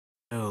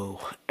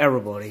Hello,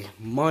 everybody.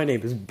 My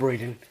name is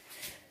Braden,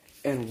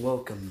 and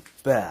welcome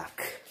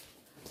back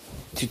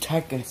to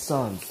Tyke and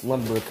Sons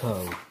Lumber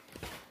Co.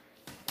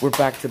 We're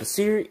back to the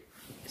series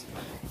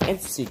and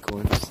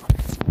sequence.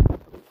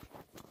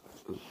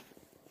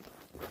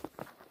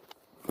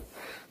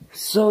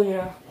 So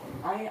yeah,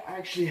 I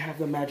actually have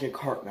the magic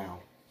heart now.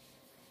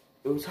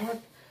 It was hard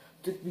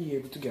to be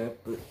able to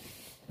get, but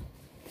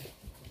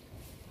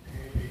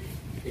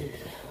yeah.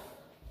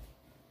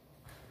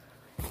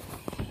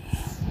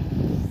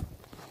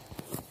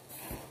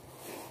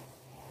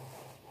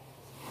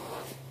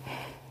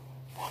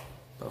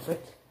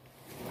 Perfect.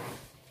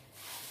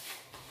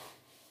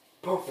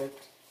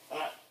 Perfect.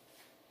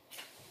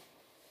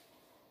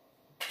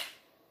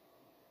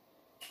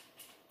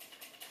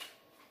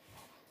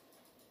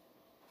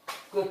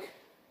 Look.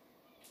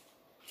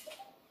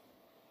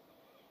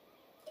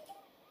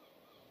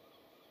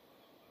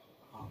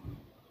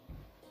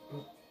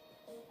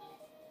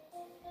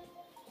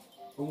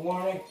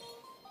 Warning.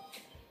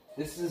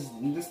 This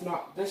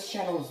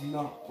channel is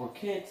not for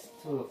kids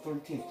till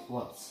 13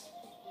 plus.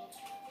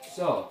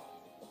 So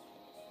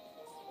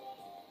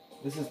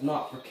this is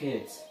not for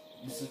kids.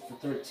 This is for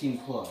 13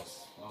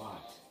 plus.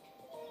 Alright.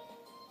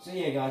 So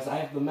yeah guys, I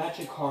have the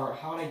magic heart.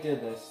 How I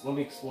did this, let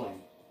me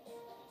explain.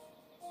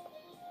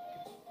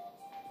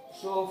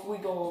 So if we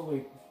go over,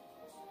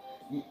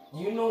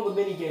 you know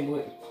the minigame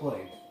we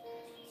played.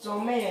 So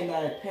a man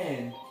that I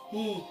pinned,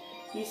 he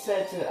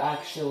said to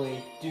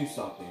actually do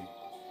something.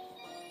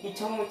 He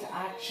told me to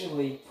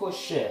actually push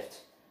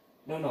shift.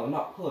 No,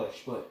 not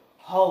push, but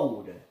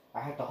hold. I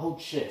had to hold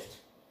shift.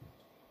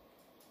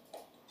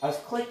 I was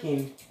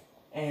clicking,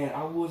 and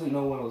I wasn't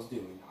know what I was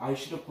doing. I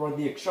should have read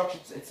the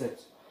instructions. It said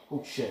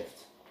hold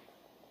shift.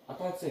 I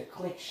thought it said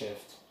click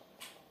shift.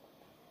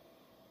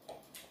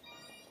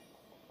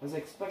 As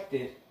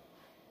expected.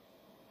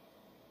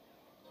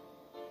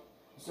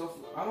 So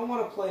I don't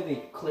want to play the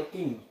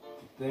clicking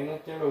thing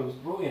up there. It was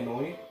really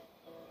annoying.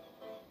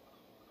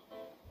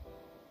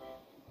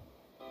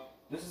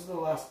 This is the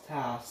last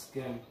task,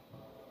 and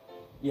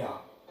yeah.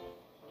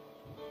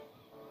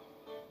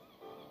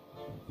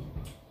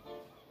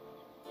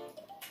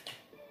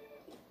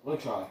 Let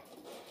me try.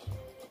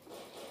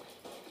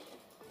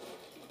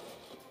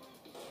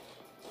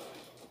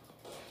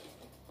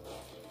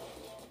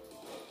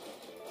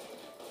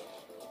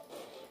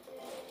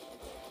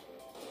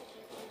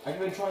 I've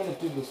been trying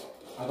to do this.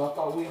 I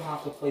thought we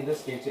have to play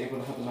this game to be able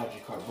to have the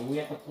magic card, but we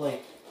have to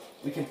play.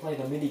 We can play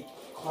the mini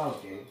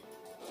cloud game.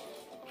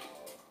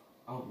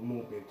 I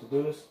won't be able to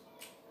do this.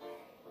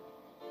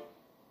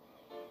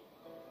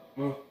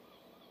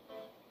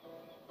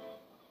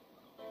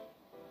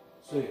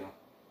 So yeah.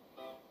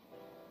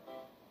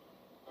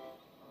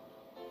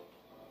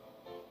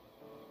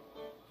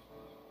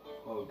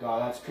 Oh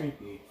god, that's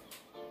creepy.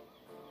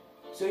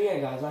 So yeah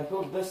guys, I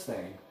built this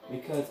thing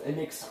because it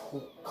makes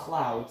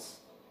clouds.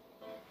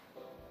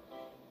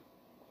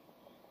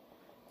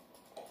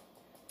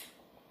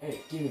 Hey,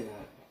 give me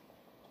that.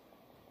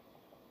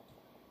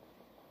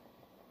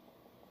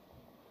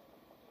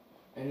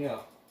 And yeah.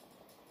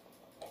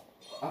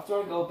 After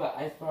I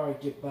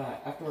get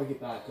back,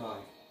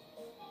 guys.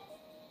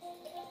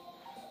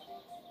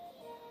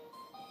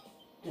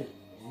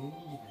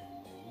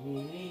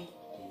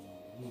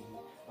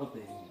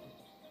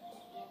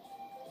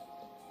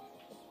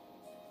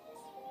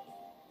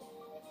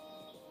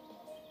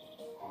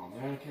 Oh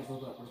man, I can't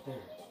build that right there.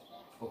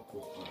 Oh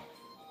cool.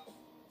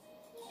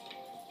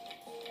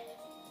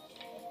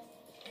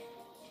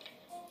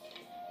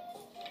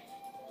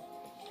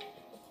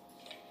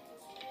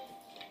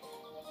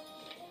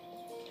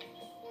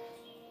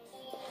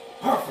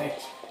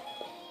 Perfect!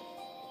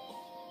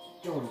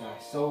 Darn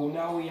guys, so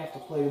now we have to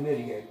play the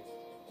minigame.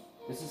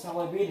 This is how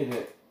I beated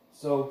it.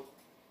 So,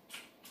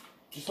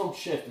 just hold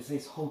shift. It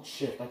says hold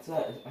shift. I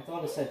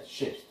thought it said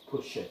shift.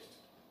 Push shift.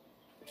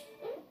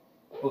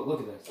 But look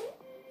at this.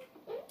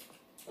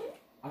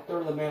 I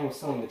thought the man was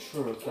telling the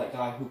truth. That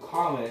guy who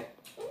commented.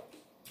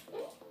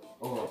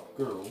 Or a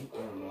girl. I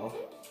don't know.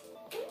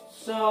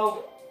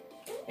 So,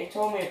 it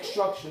told me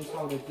instructions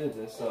how they did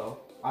this. So,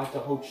 I have to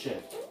hold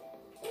shift.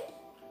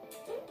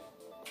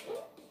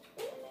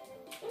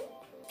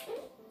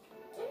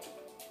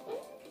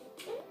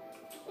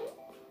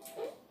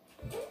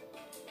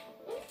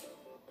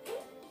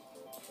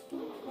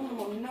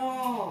 Oh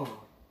no!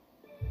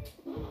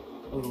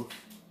 Oh.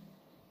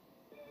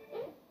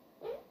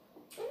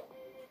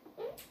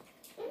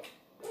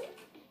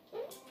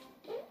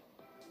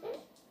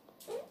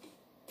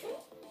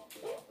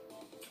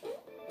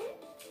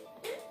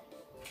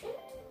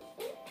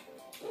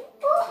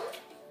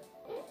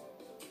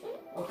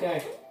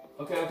 Okay.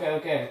 I get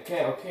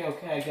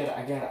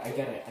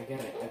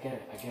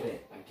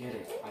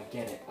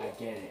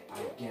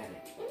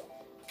it.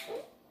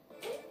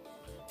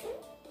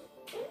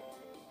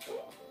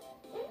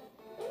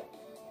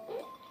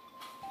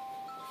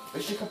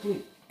 Mission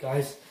complete,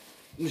 guys.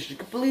 Mission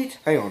complete.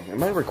 Hang on,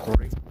 am I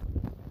recording?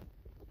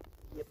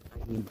 Yep,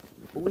 I mean,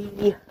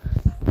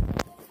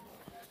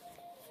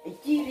 I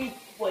did it.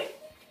 Wait.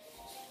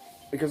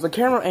 Because because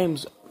the camera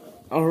aims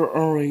are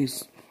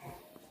always.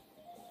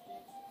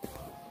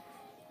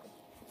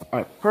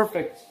 Alright,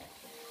 perfect.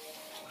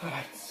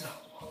 Alright, so.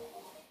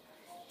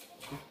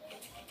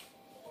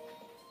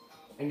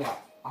 And yeah,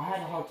 I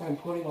had a hard time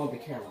putting on the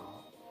camera.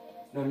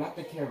 No, not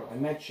the camera, I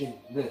mentioned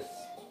this.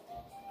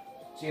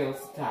 So yeah,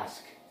 what's the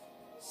task?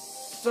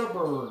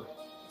 Suburb,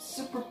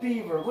 Super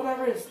Beaver,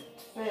 whatever is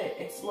fit,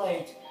 it's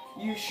late.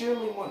 You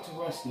surely want to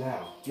rest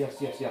now. Yes,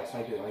 I do. Yes,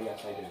 I do.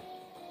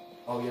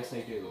 Oh, yes,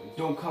 I do. And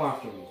don't come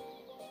after me.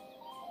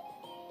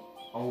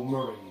 I will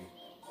murder you.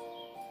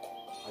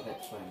 I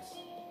got friends.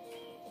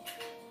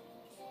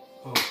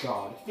 Oh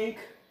God, I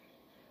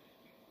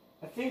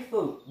think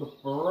the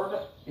bird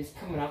is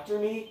coming after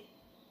me,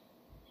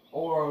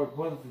 or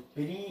one of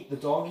the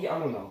doggy. I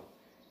don't know.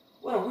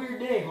 What a weird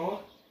day, huh?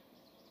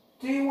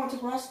 Do you want to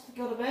rest?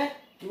 Go to bed?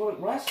 Do you want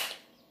to rest?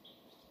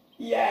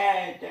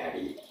 Yeah,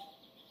 Daddy.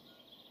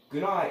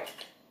 Good night.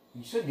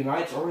 You said good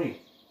night. It's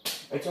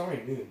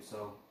already noon,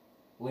 so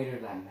later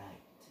that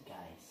night,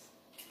 guys.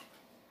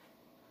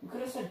 You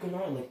could have said good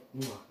night, like,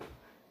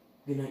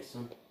 good night,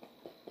 son.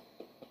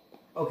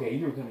 Okay,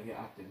 you're gonna get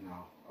active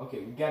now. Okay,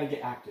 we gotta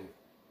get active.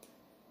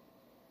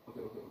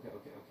 Okay.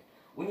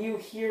 When you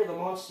hear the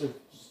monster's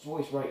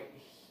voice, right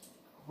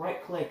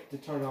click to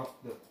turn off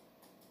the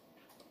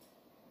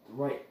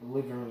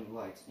living room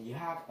lights. You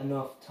have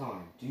enough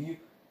time.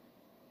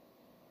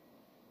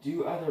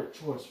 Do other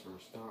chores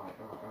first. Alright.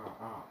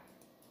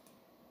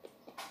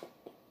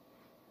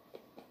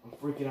 I'm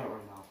freaking out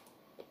right now.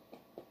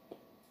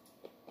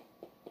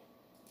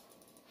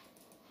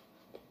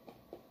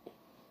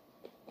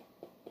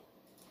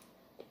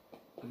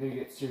 I'm gonna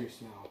get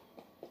serious now.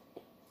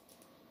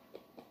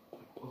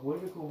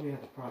 What if we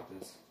have to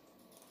practice?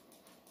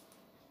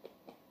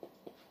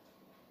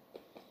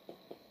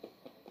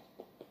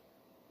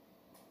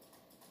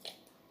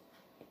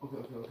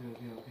 Okay.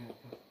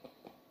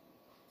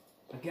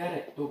 I got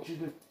it. Don't you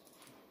do...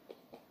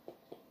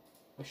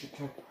 I should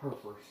check her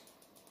first.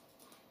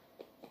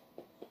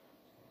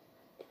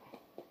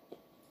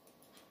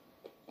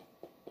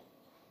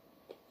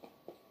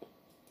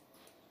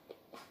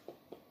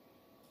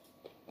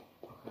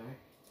 Okay.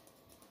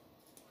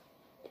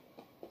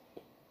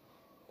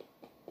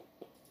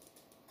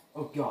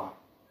 Oh God.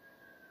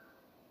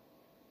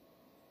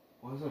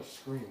 Why is I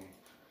screaming?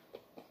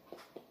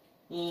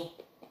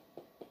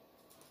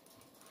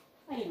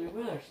 I need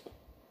reverse.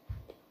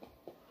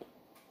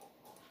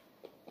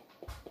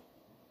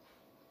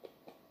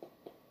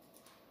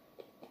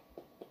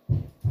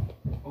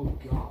 Oh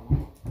God.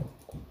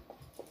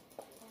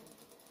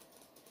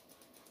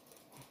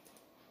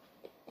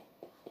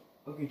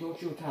 Okay,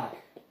 don't you attack.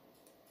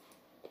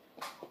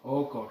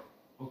 Oh God.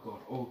 Okay.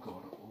 Oh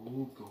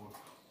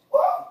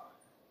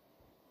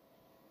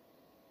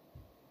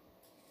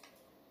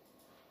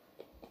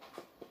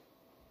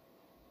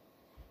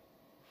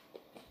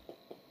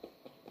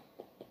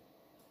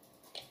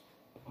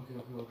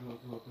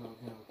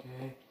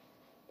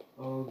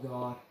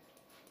God.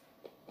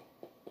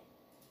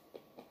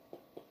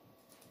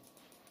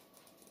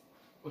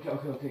 Okay,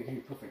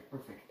 perfect.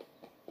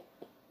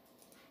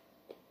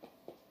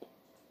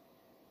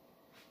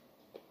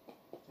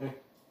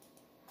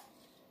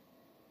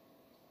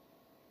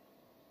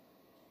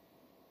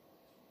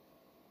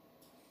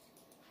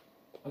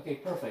 Okay,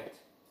 perfect.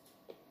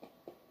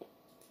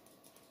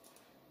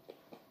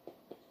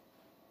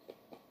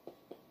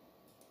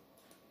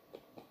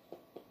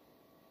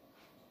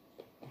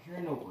 I hear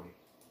nobody.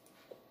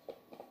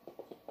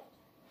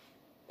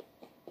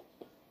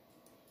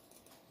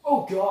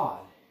 Oh God.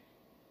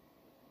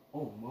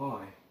 Oh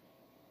my.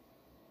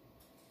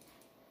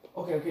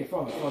 Okay,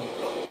 from it.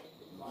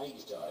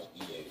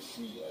 Mic.exe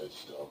has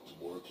stopped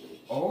working.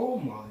 Oh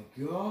my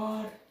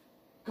God.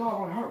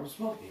 God, my heart was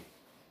pumping.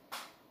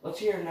 Let's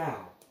hear it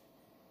now.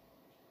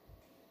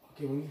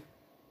 Okay,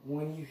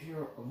 when you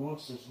hear a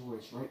monster's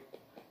voice, right?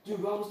 Dude,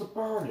 that was the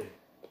bird.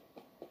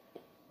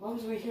 Why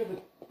was we hear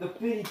the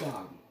bitty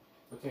dog?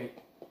 Okay.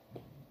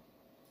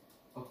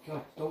 Oh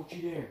God, don't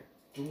you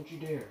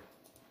dare.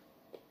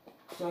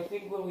 So I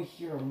think when we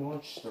hear a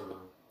monster, of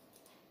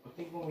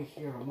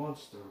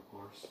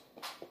course,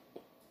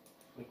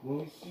 like when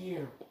we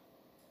hear,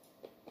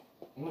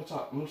 I'm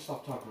gonna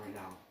stop talking right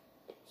now.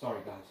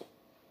 Sorry guys.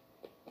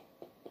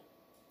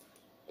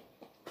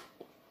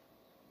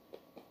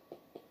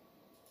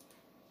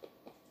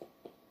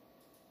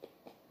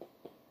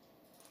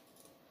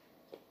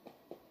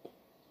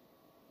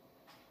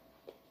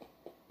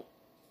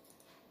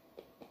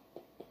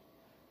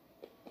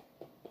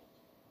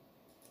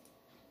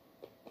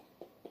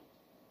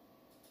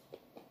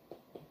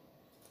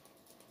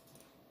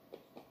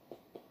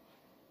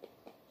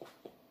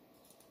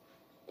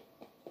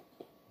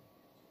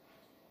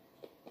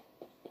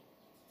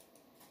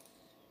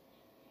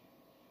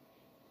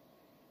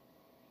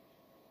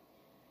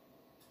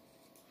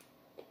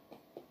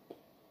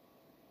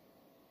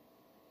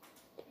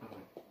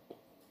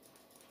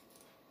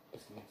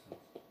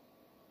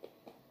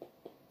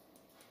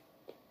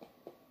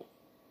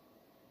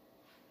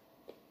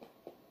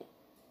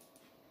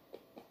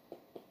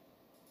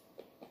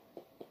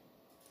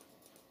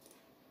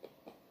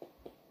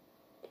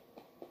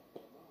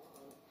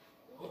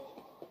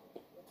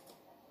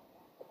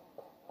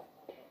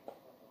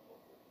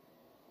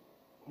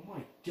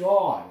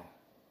 god.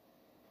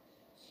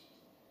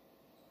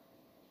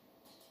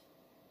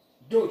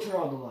 Don't turn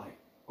on the light.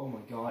 Oh my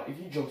god, if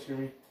you jump scare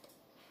me.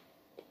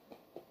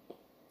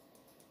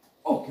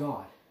 Oh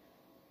god.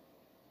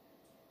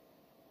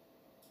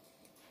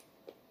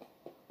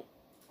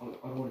 I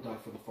don't want to die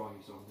for the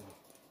froggy song now.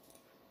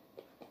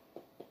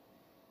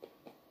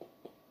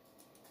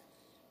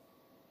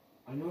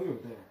 I know you're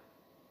there.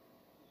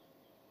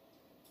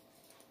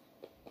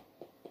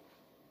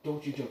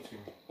 Don't you jump scare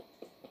me.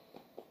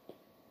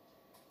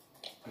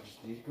 I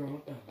just need to grow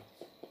up balance.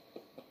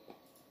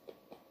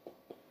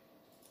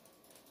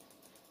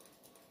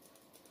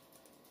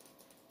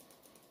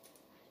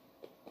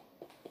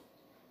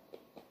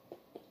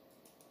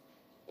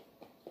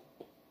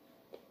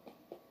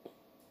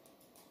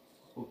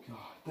 Oh god,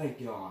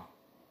 thank God.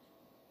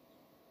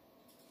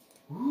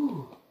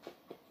 Woo!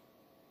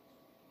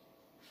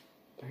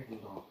 I heard the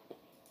knock.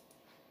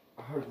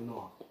 I heard the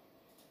knock.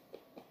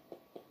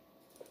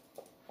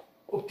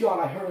 Oh god,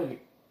 I heard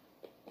it.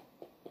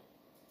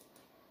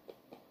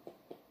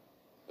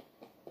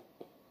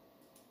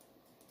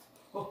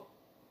 Oh.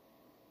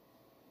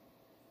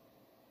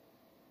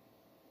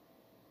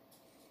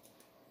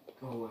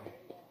 Go away.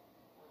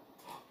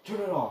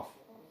 Turn it off.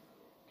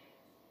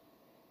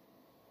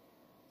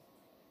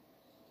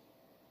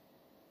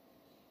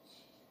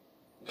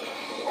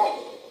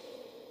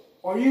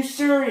 Are you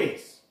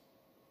serious?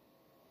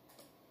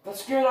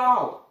 Let's get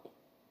out.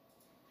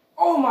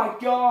 Oh my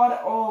god.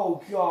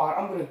 Oh god.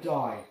 I'm gonna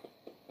die.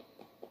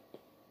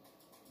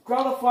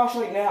 Grab the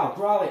flashlight now.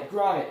 Grab it.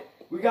 Grab it.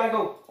 We gotta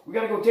go. We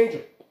gotta go.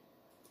 Danger.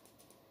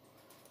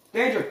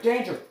 Danger.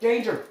 Danger.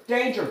 Danger.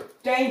 Danger.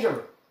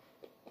 Danger.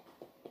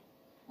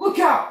 Look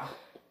out.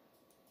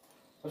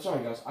 I'm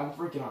sorry guys. I'm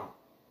freaking out.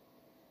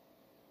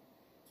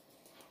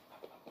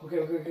 Okay.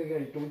 Okay. Okay.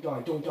 Okay. Don't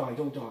die. Don't die.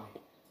 Don't die.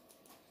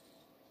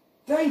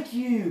 Thank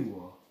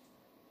you!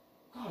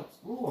 God,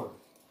 Lord.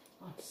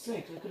 God's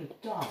sakes, I could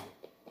have died.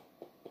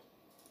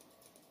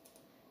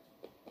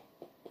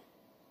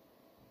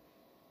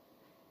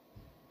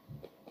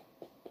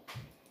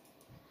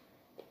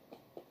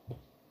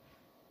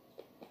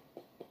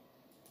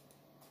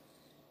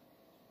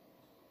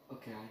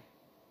 Okay.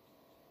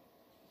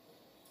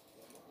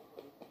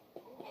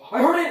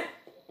 I heard it!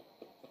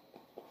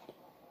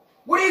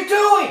 What are you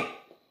doing?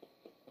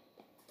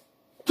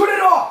 Turn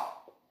it off!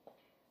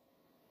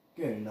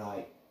 Good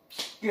night.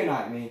 Good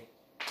night, me.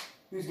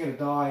 Who's gonna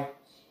die?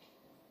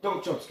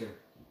 Don't jump scare.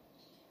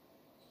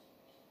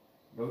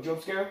 No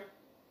jump scare?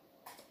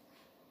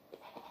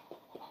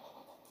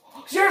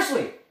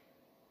 Seriously!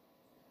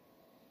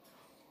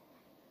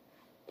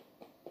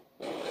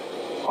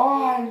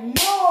 Oh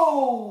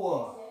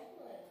no!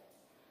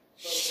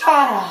 Shut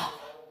up!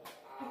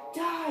 I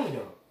died!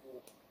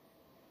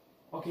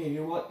 Okay, you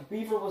know what? The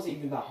beaver wasn't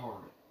even that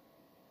hard.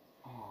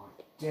 Oh,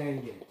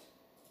 dang it.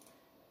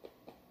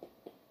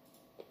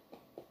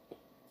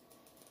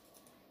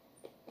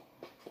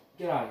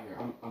 Get out of here.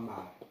 I'm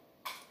mad.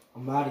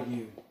 I'm mad at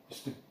you.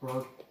 Just a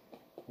bird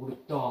would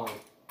have died.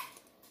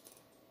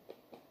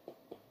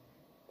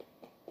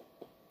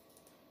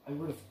 I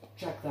would have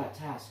checked that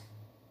task.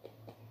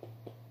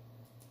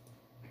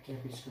 I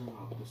can't be screwing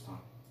up this time.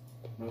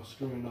 No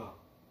screwing up.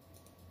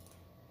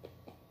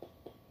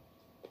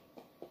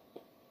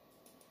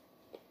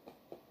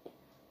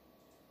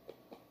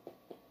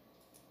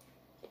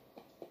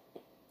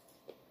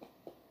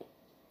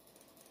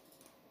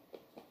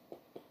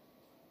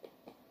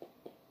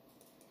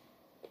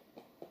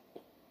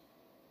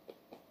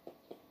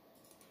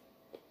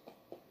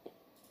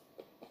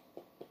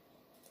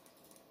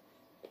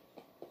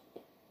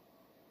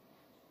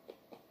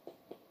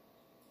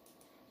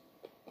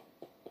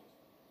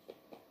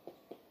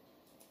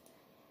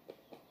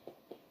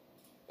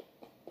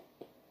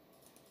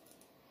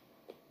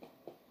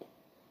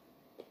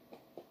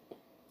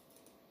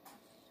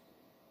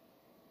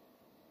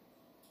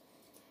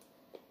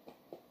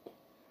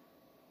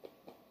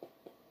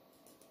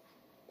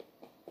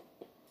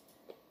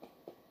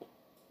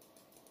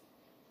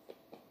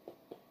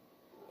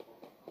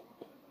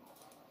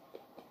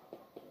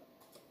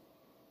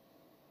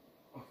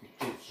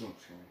 Jump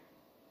scare.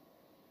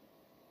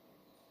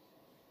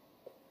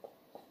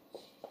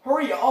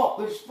 Hurry up!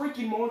 There's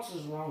freaking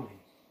monsters around me.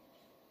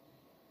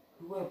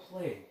 Who wanna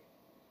play?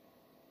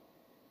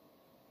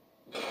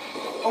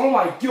 Oh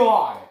my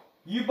god!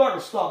 You better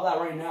stop that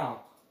right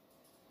now.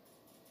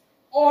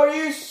 Are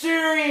you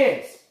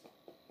serious?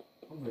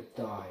 I'm gonna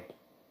die.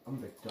 I'm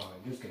gonna die.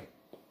 I'm just gonna...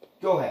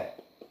 Go ahead.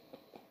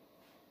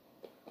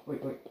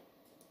 Wait.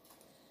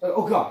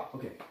 Oh god.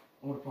 Okay.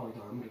 I'm gonna probably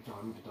die. I'm gonna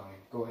die.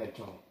 Go ahead,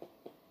 tell me.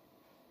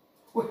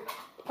 Wait.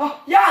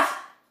 Ah, yes!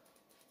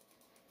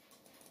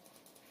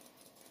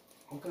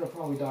 I'm gonna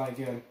probably die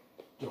again.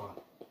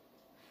 God.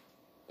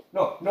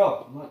 No,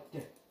 I'm not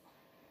dead.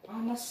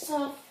 I'm a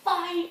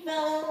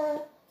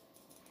survivor!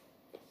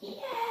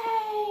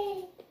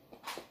 Yay!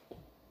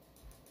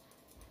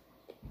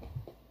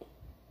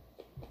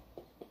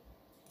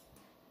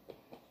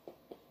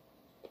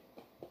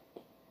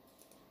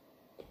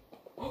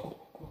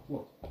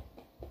 Whoa.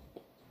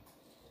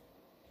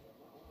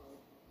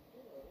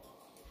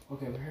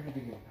 Okay, we're here to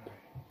begin.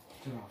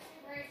 Alright. Turn off.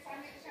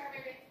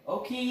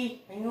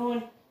 Okay, hang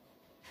on.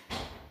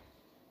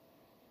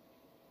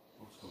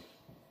 Let's go.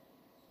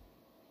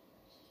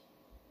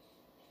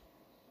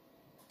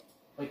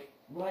 Like,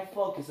 when I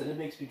focus, it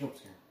makes me jump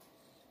scare.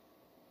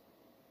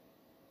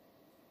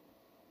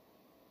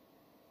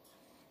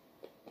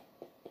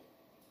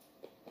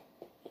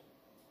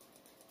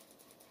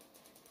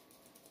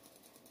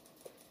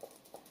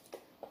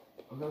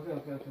 Okay,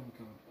 I'm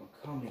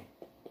coming.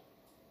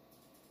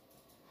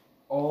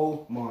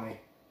 Oh my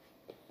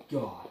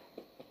god.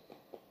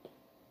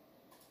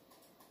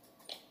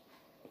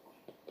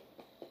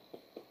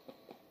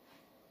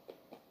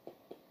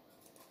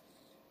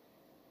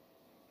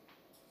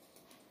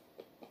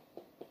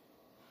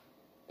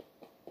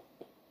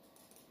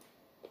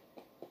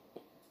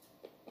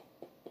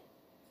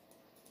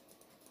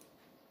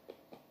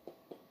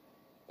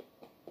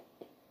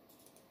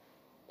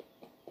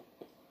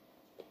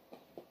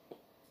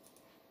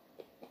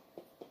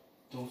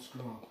 Don't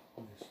screw up,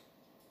 please.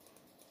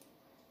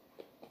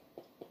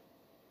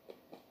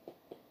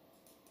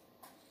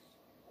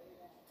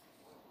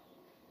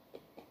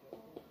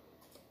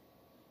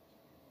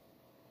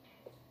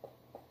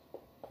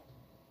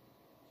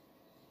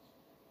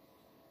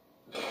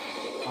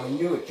 I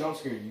knew it, jump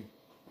scared you.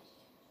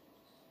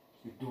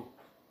 You dork.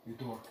 You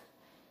dork.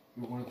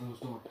 You're one of those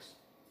dorks.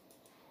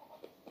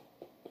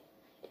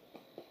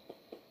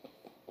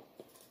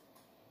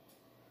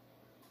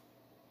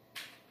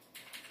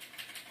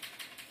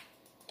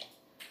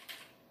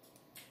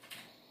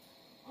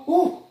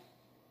 Oh!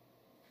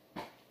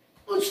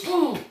 Let's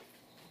go!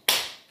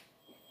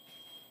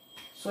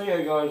 So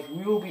yeah guys,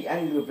 we will be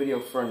ending the video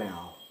for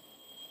now.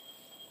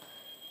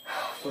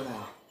 For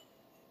now.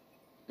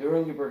 The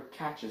early bird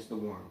catches the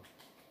worm.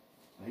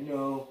 I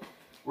know.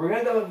 We're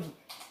gonna go.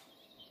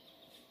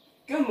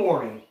 Good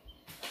morning.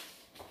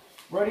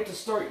 Ready to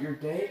start your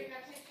day?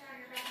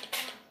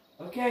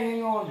 Okay,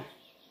 hang on.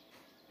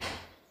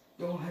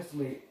 Don't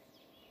hesitate.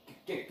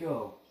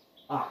 Go.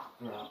 Ah,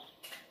 crap.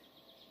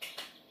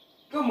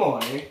 Good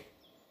morning.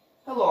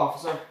 Hello,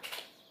 officer.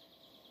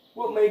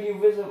 What made you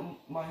visit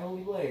my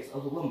holy place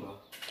of the limbo?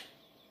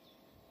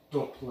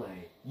 Don't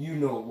play. You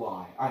know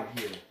why. I'm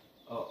here.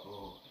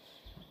 Uh-oh.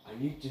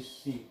 I need to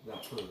see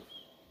that proof.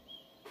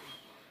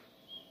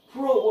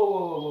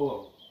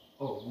 Whoa.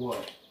 Oh,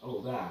 what?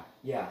 Oh, that.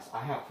 Yes,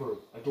 I have proof.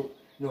 I don't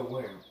know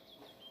where.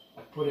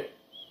 I put it...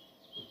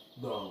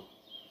 though.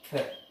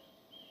 It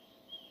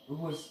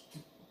was to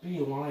be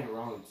lying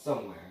around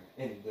somewhere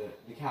in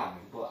the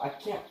cabin, but I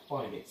can't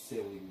find it,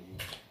 silly me.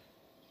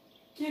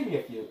 Give me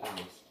a few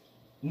hours.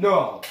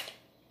 No!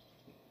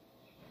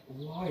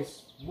 Why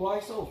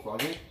so,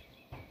 Froggy?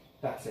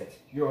 That's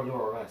it. You're under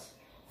arrest.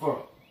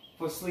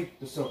 For sleep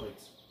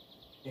disturbance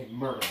and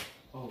murder.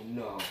 Oh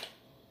no.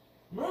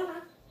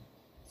 Murder?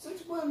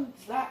 Since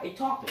when's that a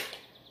topic?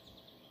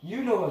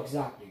 You know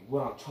exactly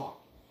what I'm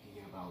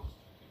talking about.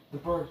 The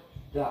bird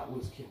that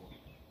was killed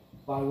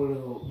by one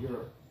of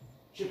your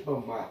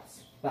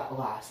motobots that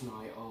last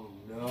night. Oh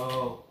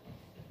no.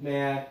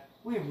 Man,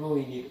 we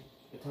really need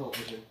a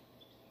television.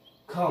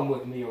 Come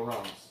with me or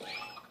else.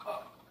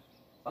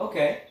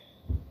 Okay.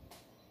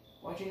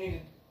 Why'd you need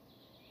it?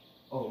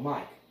 Oh,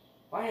 Mike.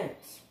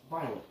 Violence.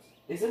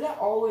 Isn't that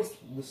always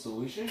the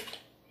solution?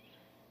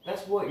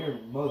 That's what your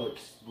mother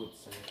would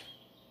say.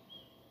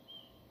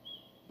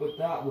 But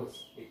that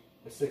was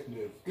a sick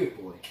move. Good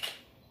boy.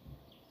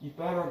 You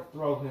better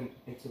throw him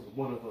into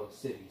one of those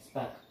cities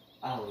back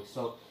alleys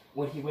so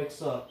when he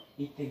wakes up,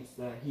 he thinks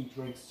that he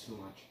drinks too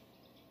much.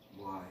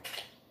 Why?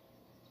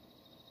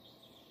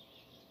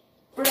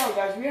 For now,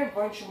 guys, we are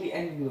eventually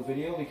ending the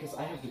video because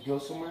I have to go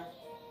somewhere.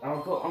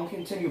 I'll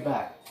continue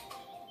back.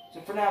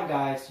 So for now,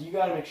 guys, you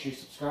gotta make sure you're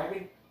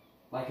subscribing,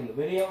 liking the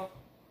video,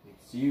 and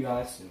see you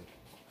guys soon.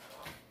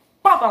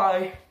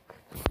 Bye-bye!